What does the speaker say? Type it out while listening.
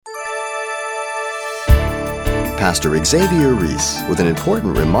Pastor Xavier Reese with an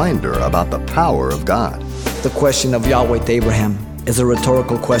important reminder about the power of God. The question of Yahweh to Abraham is a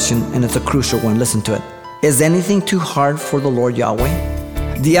rhetorical question, and it's a crucial one. Listen to it. Is anything too hard for the Lord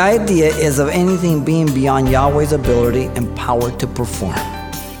Yahweh? The idea is of anything being beyond Yahweh's ability and power to perform.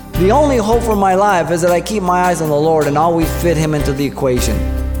 The only hope for my life is that I keep my eyes on the Lord and always fit Him into the equation.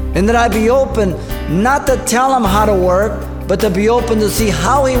 And that I be open not to tell Him how to work, but to be open to see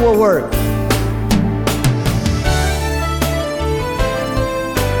how He will work.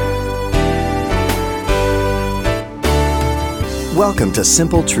 Welcome to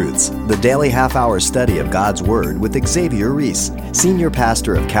Simple Truths, the daily half-hour study of God's Word with Xavier Reese, Senior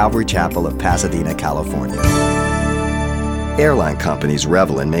Pastor of Calvary Chapel of Pasadena, California. Airline companies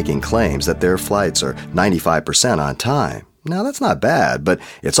revel in making claims that their flights are 95% on time. Now, that's not bad, but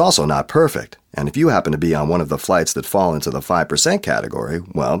it's also not perfect. And if you happen to be on one of the flights that fall into the 5% category,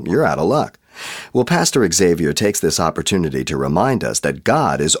 well, you're out of luck. Well, Pastor Xavier takes this opportunity to remind us that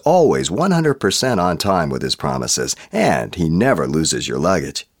God is always 100% on time with His promises, and He never loses your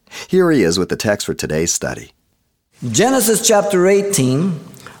luggage. Here he is with the text for today's study. Genesis chapter 18,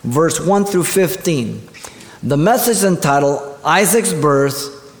 verse 1 through 15. The message is entitled, Isaac's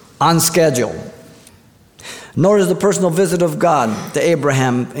Birth on Schedule. Notice the personal visit of God to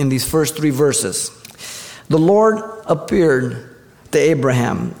Abraham in these first three verses. The Lord appeared to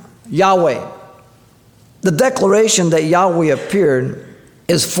Abraham. Yahweh. The declaration that Yahweh appeared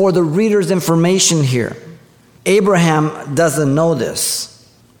is for the reader's information here. Abraham doesn't know this.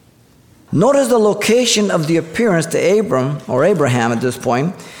 Notice the location of the appearance to Abraham at this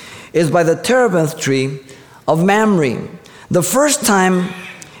point, is by the terebinth tree of Mamre. The first time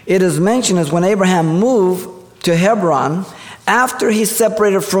it is mentioned is when Abraham moved to Hebron after he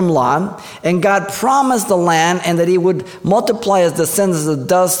separated from Lot, and God promised the land and that He would multiply His descendants as the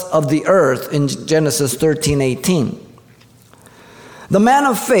dust of the earth in Genesis 13:18. The man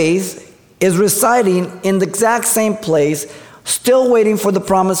of faith is residing in the exact same place, still waiting for the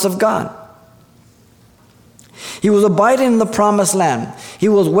promise of God. He was abiding in the promised land. He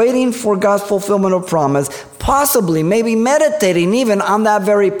was waiting for God's fulfillment of promise, possibly, maybe meditating even on that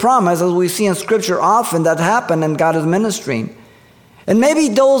very promise, as we see in Scripture often that happened and God is ministering. And maybe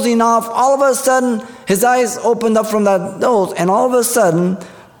dozing off, all of a sudden, his eyes opened up from that doze, and all of a sudden,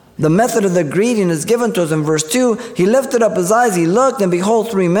 the method of the greeting is given to us in verse 2. He lifted up his eyes, he looked, and behold,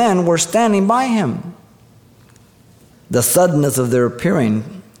 three men were standing by him. The suddenness of their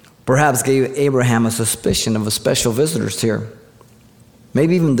appearing perhaps gave Abraham a suspicion of a special visitors here,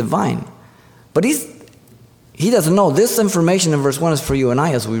 maybe even divine. But he doesn't know. This information in verse 1 is for you and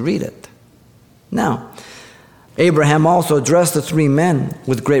I as we read it. Now, Abraham also addressed the three men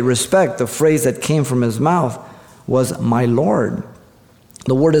with great respect. The phrase that came from his mouth was, my Lord.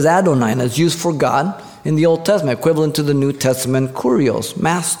 The word is Adonai, and it's used for God in the Old Testament, equivalent to the New Testament, kurios,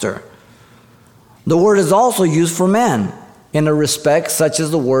 master. The word is also used for man in a respect such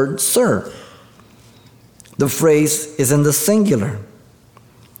as the word sir. The phrase is in the singular,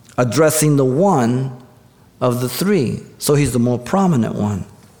 addressing the one of the three. So he's the more prominent one.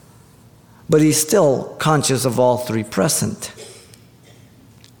 But he's still conscious of all three present.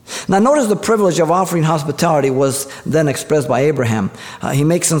 Now notice the privilege of offering hospitality was then expressed by Abraham. He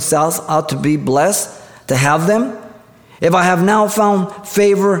makes himself out to be blessed to have them. If I have now found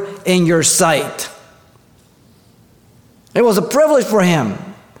favor in your sight. It was a privilege for him.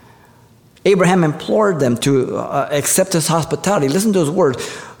 Abraham implored them to accept his hospitality. Listen to his words.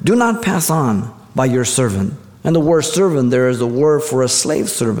 Do not pass on by your servant. And the word servant there is a word for a slave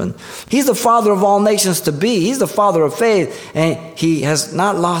servant. He's the father of all nations to be. He's the father of faith. And he has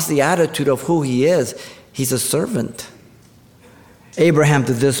not lost the attitude of who he is. He's a servant. Abraham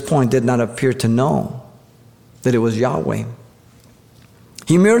to this point did not appear to know that it was Yahweh.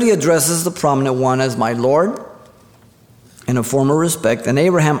 He merely addresses the prominent one as my Lord in a form of respect. And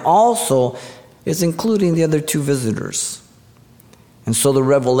Abraham also is including the other two visitors. And so the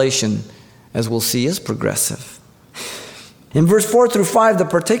revelation, as we'll see, is progressive. In verse 4 through 5, the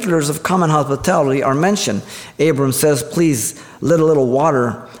particulars of common hospitality are mentioned. Abram says, please let a little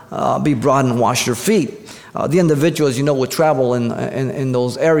water be brought and wash your feet. The individuals, would travel in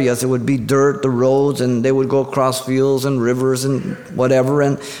those areas. It would be dirt, the roads, and they would go across fields and rivers and whatever.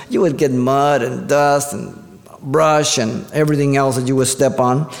 And you would get mud and dust and brush and everything else that you would step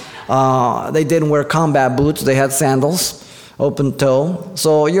on. They didn't wear combat boots. They had sandals, open toe.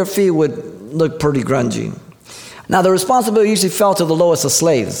 So your feet would look pretty grungy. Now, the responsibility usually fell to the lowest of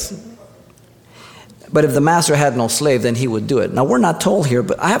slaves. But if the master had no slave, then he would do it. Now, we're not told here,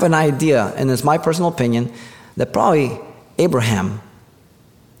 but I have an idea, and it's my personal opinion, that probably Abraham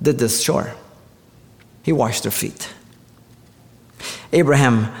did this chore. He washed their feet.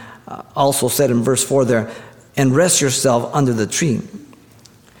 Abraham also said in verse 4 there, and rest yourself under the tree.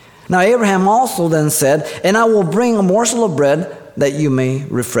 Now Abraham also then said, and I will bring a morsel of bread that you may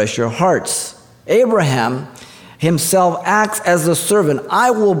refresh your hearts. Abraham himself acts as the servant.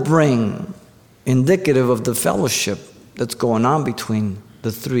 I will bring, indicative of the fellowship that's going on between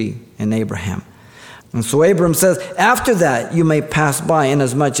the three and Abraham. And so Abraham says, after that you may pass by,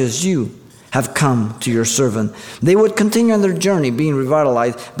 inasmuch as you have come to your servant. They would continue on their journey, being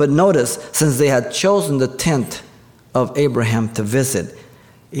revitalized. But notice, since they had chosen the tent of Abraham to visit,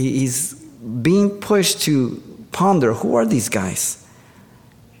 he's being pushed to ponder, who are these guys?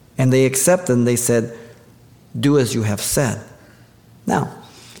 And they accepted, and they said, do as you have said. Now,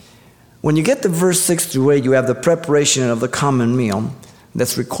 when you get to verse 6 through 8, you have the preparation of the common meal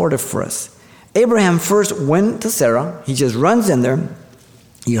that's recorded for us. Abraham first went to Sarah. He just runs in there.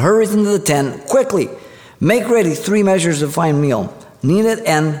 He hurries into the tent. Quickly, make ready 3 measures of fine meal. Knead it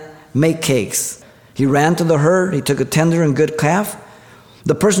and make cakes. He ran to the herd. He took a tender and good calf.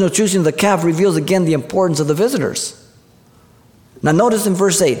 The personal choosing of the calf reveals again the importance of the visitors. Now notice in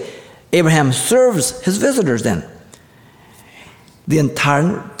verse 8, Abraham serves his visitors then. The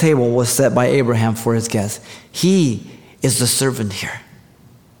entire table was set by Abraham for his guests. He is the servant here.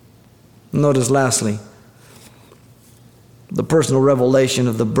 Notice lastly, the personal revelation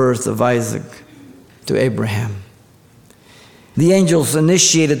of the birth of Isaac to Abraham. The angels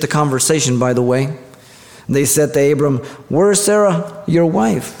initiated the conversation, by the way. They said to Abram, where is Sarah, your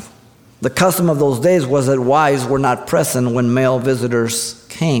wife? The custom of those days was that wives were not present when male visitors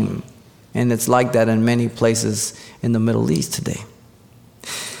came. And it's like that in many places in the Middle East today.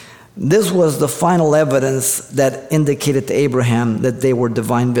 This was the final evidence that indicated to Abraham that they were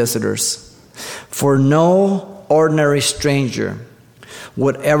divine visitors. For no ordinary stranger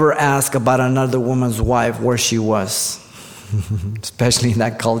would ever ask about another woman's wife where she was, especially in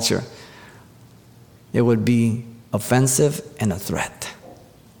that culture. It would be offensive and a threat.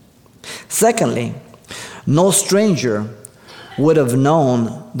 Secondly, no stranger would have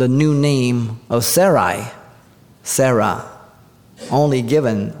known the new name of Sarai, Sarah, only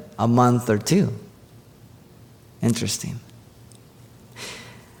given a month or 2. Interesting.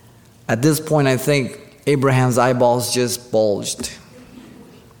 At this point, I think Abraham's eyeballs just bulged.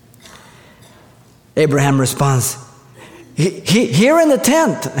 Abraham responds, here in the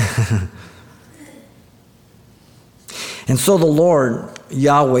tent. And so the Lord,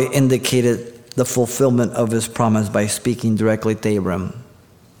 Yahweh, indicated the fulfillment of his promise by speaking directly to Abram.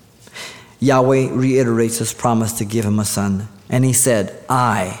 Yahweh reiterates his promise to give him a son. And he said,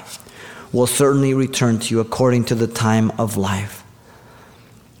 I will certainly return to you according to the time of life.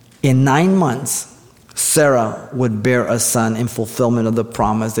 In 9 months, Sarah would bear a son in fulfillment of the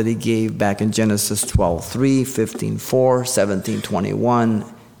promise that he gave back in Genesis 12:3, 15:4,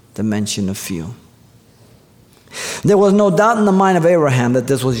 17:21, to mention a few. There was no doubt in the mind of Abraham that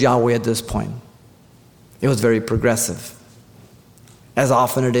this was Yahweh at this point. It was very progressive, as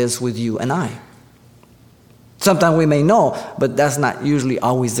often it is with you and I. Sometimes we may know, but that's not usually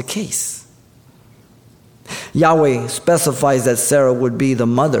always the case. Yahweh specifies that Sarah would be the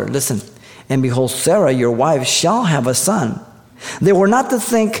mother. Listen, and behold, Sarah, your wife, shall have a son. They were not to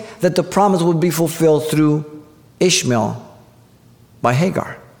think that the promise would be fulfilled through Ishmael by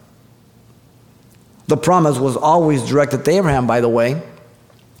Hagar. The promise was always directed to Abraham, by the way.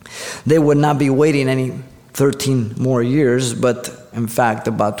 They would not be waiting any 13 more years, but in fact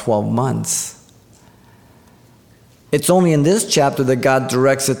about 12 months. It's only in this chapter that God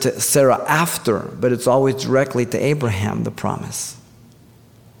directs it to Sarah after, but it's always directly to Abraham, the promise.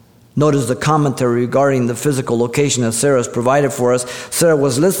 Notice the commentary regarding the physical location that Sarah has provided for us. Sarah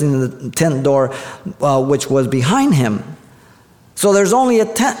was listening to the tent door, which was behind him. So there's only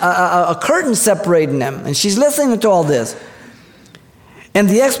a curtain separating them, and she's listening to all this. And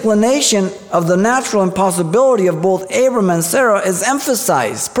the explanation of the natural impossibility of both Abram and Sarah is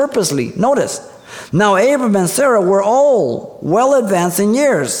emphasized purposely. Notice, now Abram and Sarah were old, well advanced in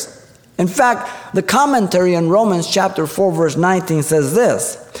years. In fact, the commentary in Romans chapter 4, verse 19 says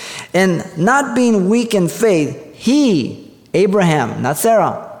this, and not being weak in faith, he, Abraham, not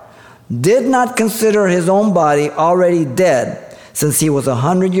Sarah, did not consider his own body already dead, since he was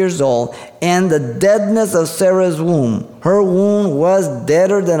 100 years old, and the deadness of Sarah's womb. Her womb was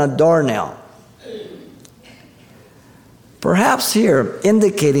deader than a doornail. Perhaps here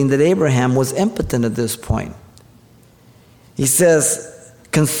indicating that Abraham was impotent at this point. He says,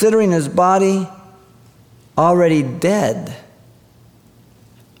 considering his body already dead,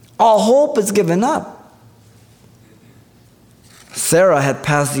 all hope is given up. Sarah had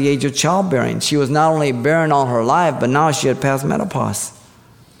passed the age of childbearing. She was not only barren all her life, but now she had passed menopause.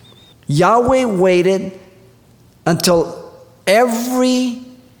 Yahweh waited until every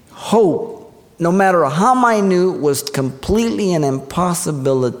hope, no matter how minute, was completely an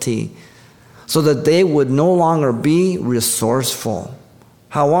impossibility, so that they would no longer be resourceful.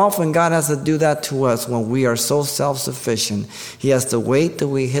 How often God has to do that to us when we are so self-sufficient. He has to wait till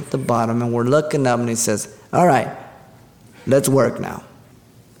we hit the bottom and we're looking up and He says, all right, let's work now.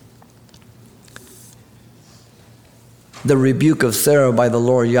 The rebuke of Sarah by the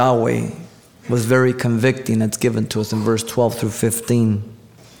Lord Yahweh was very convicting. It's given to us in verse 12 through 15.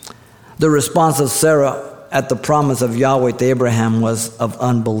 The response of Sarah at the promise of Yahweh to Abraham was of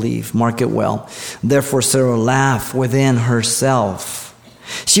unbelief. Mark it well. Therefore Sarah laughed within herself.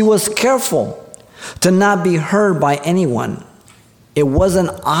 She was careful to not be heard by anyone. It wasn't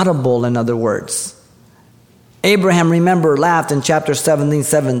audible, in other words. Abraham, remember, laughed in chapter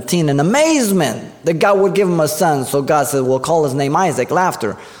 17 in amazement that God would give him a son. So God said, we'll call his name Isaac,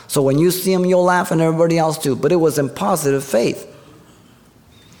 laughter. So when you see him, you'll laugh, and everybody else too. But it was in positive faith.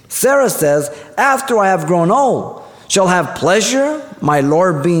 Sarah says, after I have grown old, shall have pleasure, my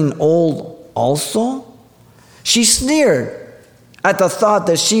Lord being old also? She sneered at the thought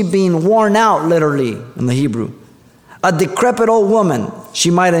that she being worn out, literally in the Hebrew, a decrepit old woman, she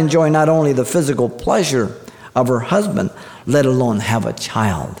might enjoy not only the physical pleasure of her husband, let alone have a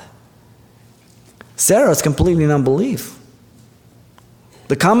child. Sarah is completely in unbelief.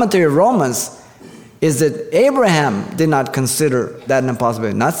 The commentary of Romans is that Abraham did not consider that an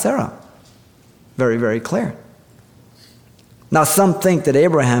impossibility, not Sarah. Very, very clear. Now, some think that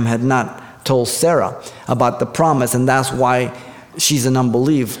Abraham had not told Sarah about the promise, and that's why she's in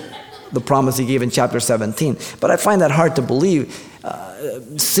unbelief, the promise he gave in chapter 17. But I find that hard to believe,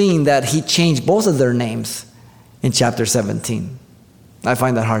 seeing that he changed both of their names in chapter 17. I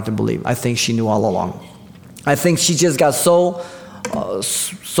find that hard to believe. I think she knew all along. I think she just got so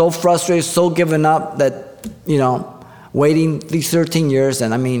frustrated, so given up that, waiting these 13 years,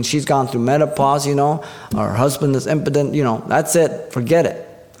 and I mean, she's gone through menopause, her husband is impotent, that's it, forget it.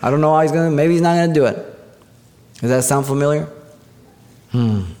 I don't know how maybe he's not going to do it. Does that sound familiar?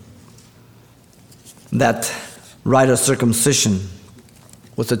 That rite of circumcision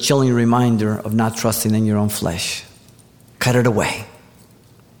was a chilling reminder of not trusting in your own flesh. Cut it away.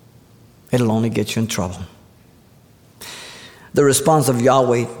 It'll only get you in trouble. The response of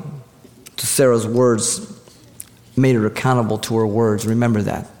Yahweh to Sarah's words made her accountable to her words. Remember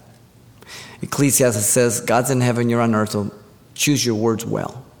that. Ecclesiastes says, God's in heaven, you're on earth, so choose your words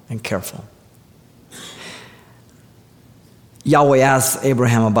well and careful. Yahweh asked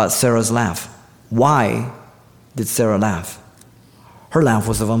Abraham about Sarah's laugh. Why did Sarah laugh? Her laugh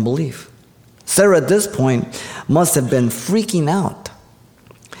was of unbelief. Sarah at this point must have been freaking out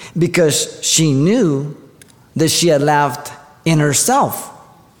because she knew that she had laughed in herself.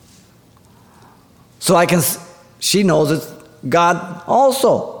 She knows it's God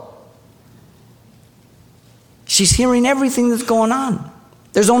also. She's hearing everything that's going on.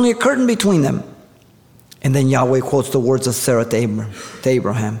 There's only a curtain between them. And then Yahweh quotes the words of Sarah to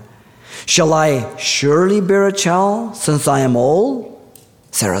Abraham. Shall I surely bear a child since I am old?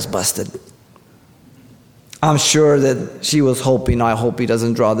 Sarah's busted. I'm sure that she was hoping, I hope he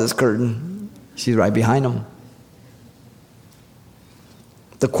doesn't draw this curtain. She's right behind him.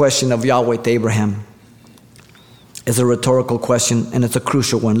 The question of Yahweh to Abraham is a rhetorical question, and it's a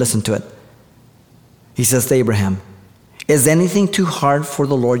crucial one. Listen to it. He says to Abraham, is anything too hard for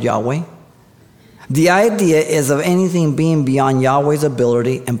the Lord Yahweh? The idea is of anything being beyond Yahweh's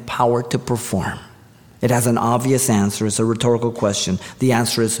ability and power to perform. It has an obvious answer. It's a rhetorical question. The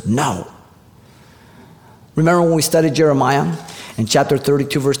answer is no. Remember when we studied Jeremiah? In chapter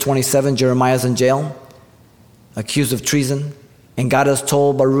 32, verse 27, Jeremiah's in jail, accused of treason. And God has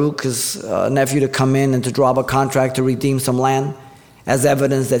told Baruch, his nephew, to come in and to draw up a contract to redeem some land as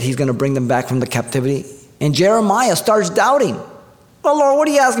evidence that he's going to bring them back from the captivity. And Jeremiah starts doubting. Well, Lord, what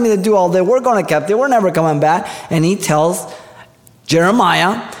are you asking me to do all day? We're going to captivity. We're never coming back. And he tells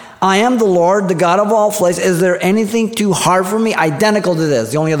Jeremiah, I am the Lord, the God of all flesh. Is there anything too hard for me? Identical to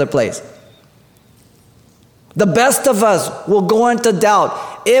this, the only other place. The best of us will go into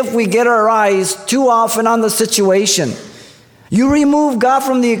doubt if we get our eyes too often on the situation. You remove God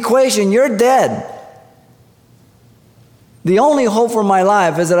from the equation, you're dead. The only hope for my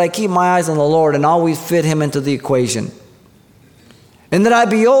life is that I keep my eyes on the Lord and always fit Him into the equation. And that I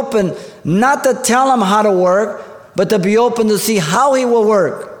be open not to tell Him how to work, but to be open to see how He will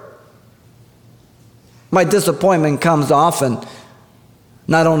work. My disappointment comes often,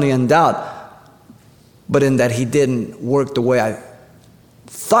 not only in doubt, but in that he didn't work the way I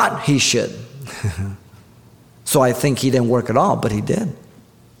thought he should. So I think he didn't work at all, but he did.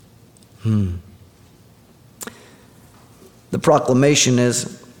 The proclamation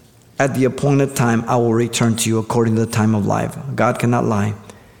is, at the appointed time, I will return to you according to the time of life. God cannot lie.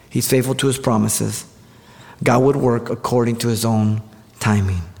 He's faithful to his promises. God would work according to his own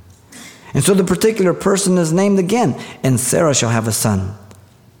timing. And so the particular person is named again, and Sarah shall have a son.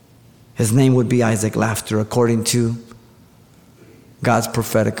 His name would be Isaac, laughter, according to God's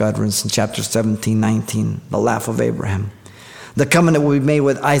prophetic utterance in chapter 17, 19, the laugh of Abraham. The covenant will be made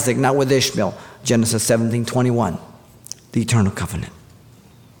with Isaac, not with Ishmael, Genesis 17, 21, the eternal covenant.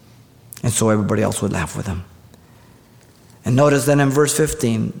 And so everybody else would laugh with him. And notice then in verse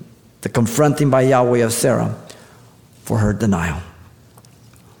 15, the confronting by Yahweh of Sarah for her denial.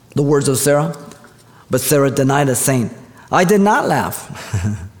 The words of Sarah, but Sarah denied it, saying, I did not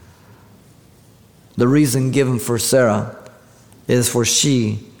laugh. The reason given for Sarah is for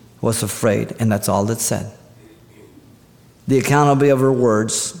she was afraid, and that's all it said. The accountability of her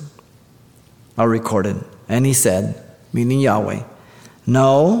words are recorded. And he said, meaning Yahweh,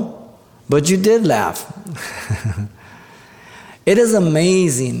 no, but you did laugh. It is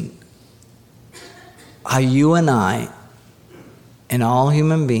amazing how you and I and all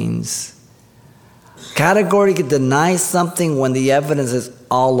human beings categorically deny something when the evidence is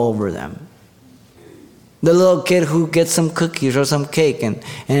all over them. The little kid who gets some cookies or some cake and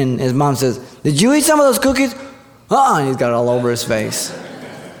his mom says, did you eat some of those cookies? And he's got it all over his face.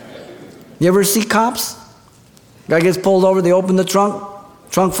 You ever see cops? Guy gets pulled over, they open the trunk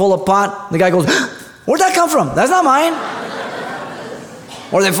full of pot. The guy goes, where'd that come from? That's not mine.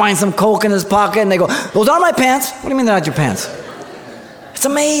 Or they find some coke in his pocket and they go, those aren't my pants. What do you mean they're not your pants? It's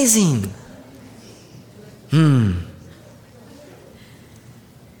amazing.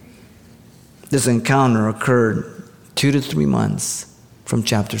 This encounter occurred 2 to 3 months from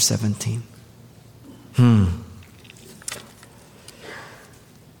chapter 17. When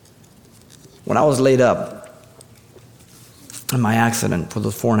I was laid up in my accident for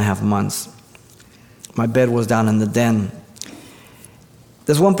those 4.5 months, my bed was down in the den.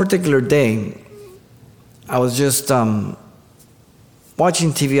 This one particular day, I was just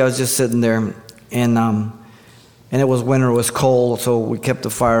watching TV. I was just sitting there, and it was winter. It was cold, so we kept the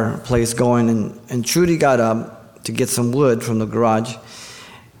fireplace going. And Trudy got up to get some wood from the garage,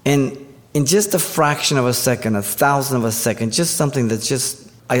 and in just a fraction of a second, 1,000th of a second, just something that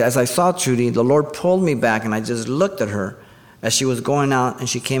as I saw Trudy, the Lord pulled me back, and I just looked at her as she was going out, and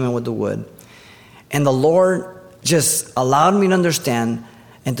she came in with the wood. And the Lord just allowed me to understand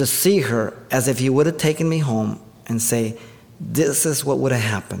and to see her as if he would have taken me home and say, this is what would have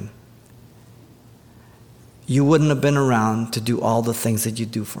happened. You wouldn't have been around to do all the things that you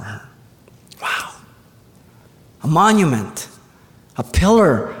do for her. Wow. A monument, a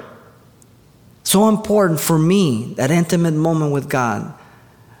pillar. So important for me, that intimate moment with God,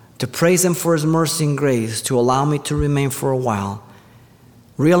 to praise him for his mercy and grace, to allow me to remain for a while,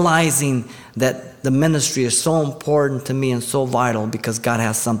 realizing that the ministry is so important to me and so vital because God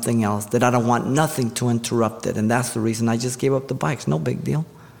has something else, that I don't want nothing to interrupt it. And that's the reason I just gave up the bikes. No big deal.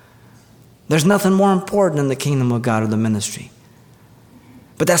 There's nothing more important in the kingdom of God or the ministry.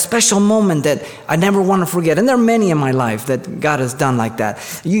 But that special moment that I never want to forget, and there are many in my life that God has done like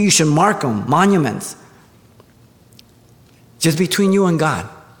that. You should mark them, monuments. Just between you and God.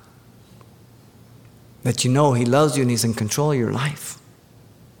 That you know he loves you and he's in control of your life.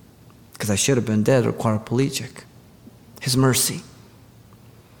 Because I should have been dead or quadriplegic. His mercy.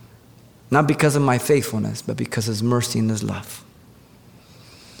 Not because of my faithfulness, but because of his mercy and his love.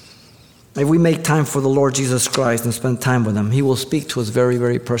 If we make time for the Lord Jesus Christ and spend time with him, he will speak to us very,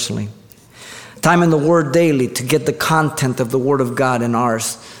 very personally. Time in the Word daily to get the content of the Word of God in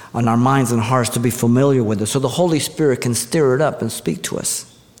ours, on our minds and hearts, to be familiar with it, so the Holy Spirit can stir it up and speak to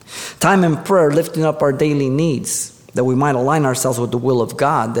us. Time in prayer, lifting up our daily needs, that we might align ourselves with the will of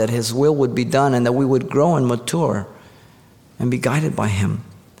God, that his will would be done and that we would grow and mature and be guided by him.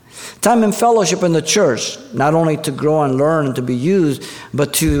 Time in fellowship in the church, not only to grow and learn and to be used,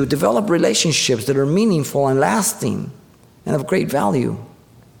 but to develop relationships that are meaningful and lasting and of great value.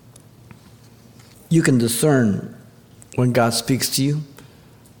 You can discern when God speaks to you,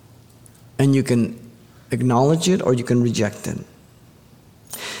 and you can acknowledge it or you can reject it.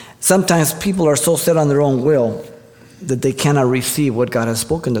 Sometimes people are so set on their own will that they cannot receive what God has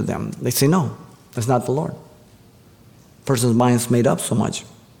spoken to them. They say, no, that's not the Lord. Person's mind's made up so much.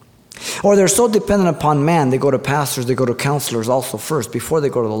 Or they're so dependent upon man, they go to pastors, they go to counselors also first, before they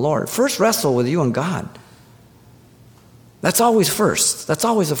go to the Lord. First wrestle with you and God. That's always first. That's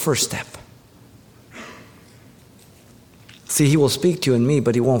always the first step. See, he will speak to you and me,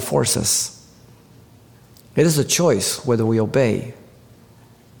 but he won't force us. It is a choice whether we obey,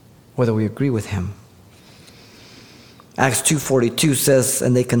 whether we agree with him. Acts 2:42 says,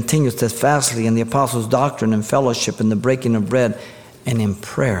 and they continued steadfastly in the apostles' doctrine and fellowship, in the breaking of bread, and in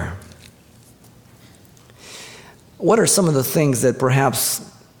prayer. What are some of the things that perhaps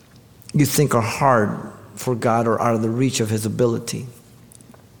you think are hard for God or out of the reach of his ability?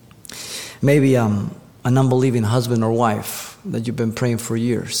 Maybe an unbelieving husband or wife that you've been praying for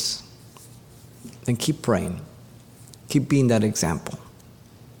years. Then keep praying. Keep being that example.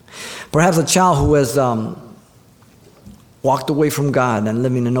 Perhaps a child who has walked away from God and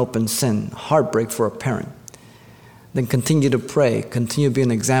living in open sin. Heartbreak for a parent. Then continue to pray. Continue to be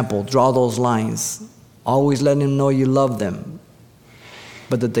an example. Draw those lines. Always let them know you love them,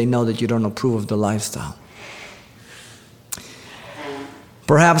 but that they know that you don't approve of the lifestyle.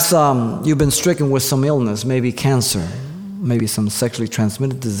 Perhaps you've been stricken with some illness, maybe cancer, maybe some sexually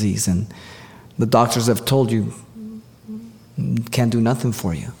transmitted disease, and the doctors have told you can't do nothing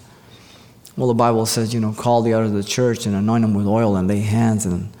for you. Well, the Bible says, call the elders of the church and anoint them with oil and lay hands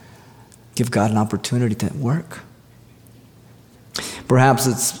and give God an opportunity to work. Perhaps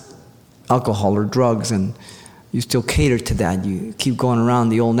it's alcohol or drugs, and you still cater to that. You keep going around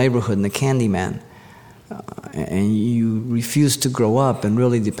the old neighborhood and the candy man, and you refuse to grow up and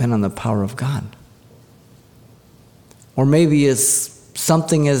really depend on the power of God. Or maybe it's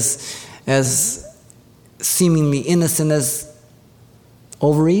something as seemingly innocent as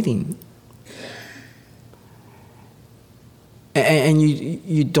overeating. And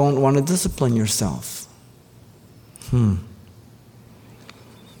you don't want to discipline yourself.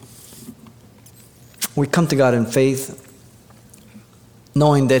 We come to God in faith,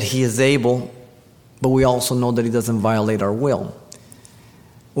 knowing that he is able, but we also know that he doesn't violate our will.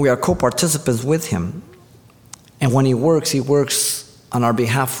 We are co-participants with him. And when he works on our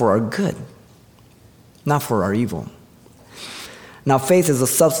behalf for our good, not for our evil. Now, faith is the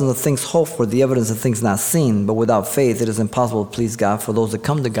substance of things hoped for, the evidence of things not seen. But without faith, it is impossible to please God. For those that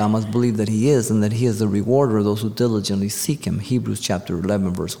come to God must believe that he is, and that he is the rewarder of those who diligently seek him. Hebrews chapter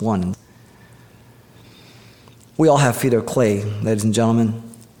 11, verse 1. We all have feet of clay, ladies and gentlemen.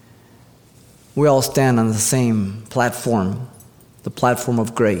 We all stand on the same platform, the platform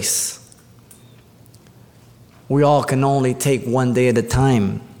of grace. We all can only take one day at a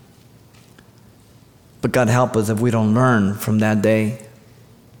time. But God help us if we don't learn from that day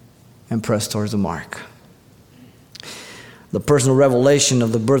and press towards the mark. The personal revelation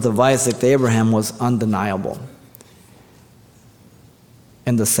of the birth of Isaac to Abraham was undeniable.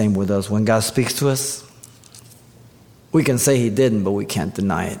 And the same with us. When God speaks to us, we can say he didn't, but we can't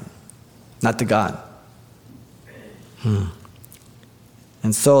deny it. Not to God.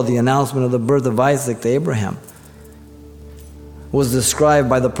 And so the announcement of the birth of Isaac to Abraham was described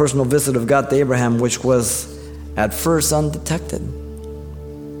by the personal visit of God to Abraham, which was at first undetected.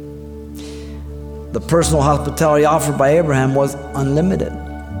 The personal hospitality offered by Abraham was unlimited.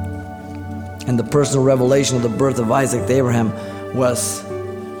 And the personal revelation of the birth of Isaac to Abraham was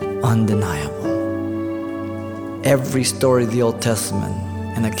undeniable. Every story of the Old Testament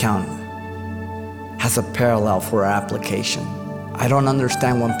and account has a parallel for our application. I don't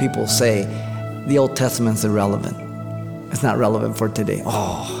understand when people say the Old Testament's irrelevant. It's not relevant for today.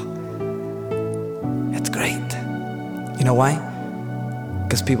 Oh, it's great. You know why?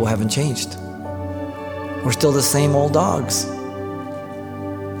 Because people haven't changed. We're still the same old dogs.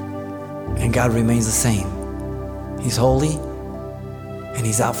 And God remains the same. He's holy, and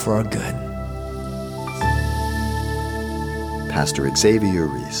he's out for our good. Pastor Xavier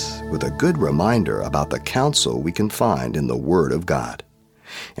Reese with a good reminder about the counsel we can find in the Word of God.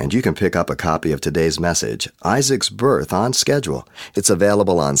 And you can pick up a copy of today's message, Isaac's Birth on Schedule. It's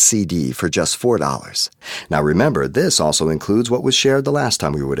available on CD for just $4. Now remember, this also includes what was shared the last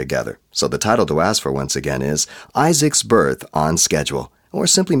time we were together. So the title to ask for once again is Isaac's Birth on Schedule. Or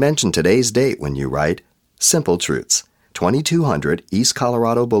simply mention today's date when you write Simple Truths, 2200 East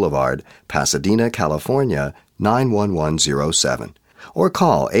Colorado Boulevard, Pasadena, California, 91107. Or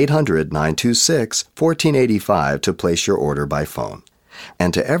call 800-926-1485 to place your order by phone.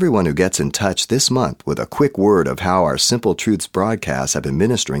 And to everyone who gets in touch this month with a quick word of how our Simple Truths broadcasts have been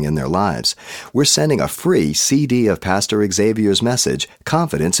ministering in their lives, we're sending a free CD of Pastor Xavier's message,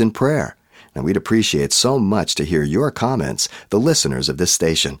 Confidence in Prayer. And we'd appreciate so much to hear your comments, the listeners of this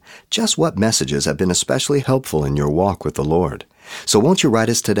station. Just what messages have been especially helpful in your walk with the Lord. So won't you write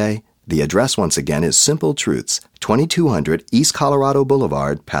us today? The address once again is Simple Truths, 2200 East Colorado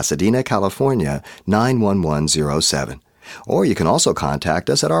Boulevard, Pasadena, California, 91107. Or you can also contact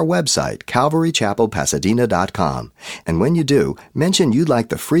us at our website, calvarychapelpasadena.com. And when you do, mention you'd like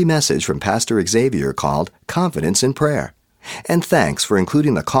the free message from Pastor Xavier called Confidence in Prayer. And thanks for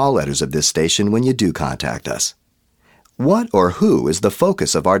including the call letters of this station when you do contact us. What or who is the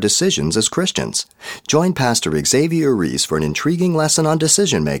focus of our decisions as Christians? Join Pastor Xavier Reese for an intriguing lesson on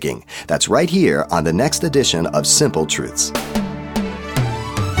decision making. That's right here on the next edition of Simple Truths.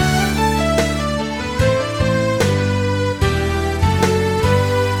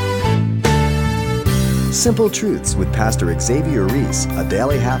 Simple Truths with Pastor Xavier Reese, a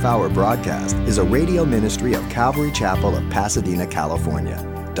daily half-hour broadcast, is a radio ministry of Calvary Chapel of Pasadena, California.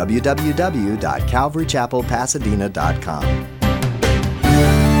 www.calvarychapelpasadena.com.